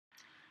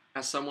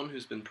As someone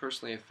who's been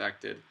personally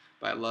affected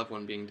by a loved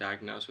one being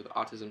diagnosed with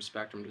autism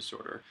spectrum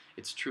disorder,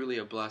 it's truly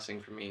a blessing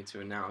for me to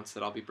announce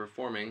that I'll be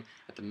performing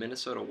at the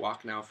Minnesota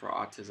Walk Now for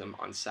Autism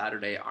on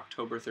Saturday,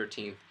 October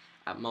 13th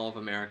at Mall of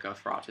America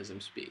for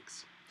Autism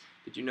Speaks.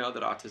 Did you know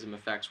that autism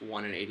affects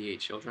 1 in 88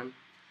 children?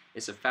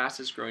 It's the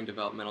fastest growing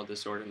developmental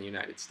disorder in the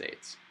United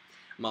States.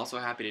 I'm also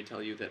happy to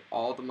tell you that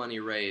all the money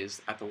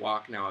raised at the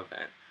Walk Now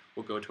event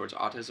will go towards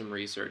autism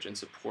research and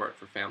support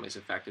for families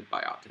affected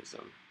by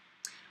autism.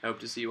 I hope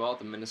to see you all at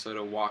the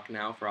Minnesota Walk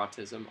Now for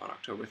Autism on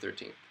October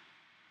 13th.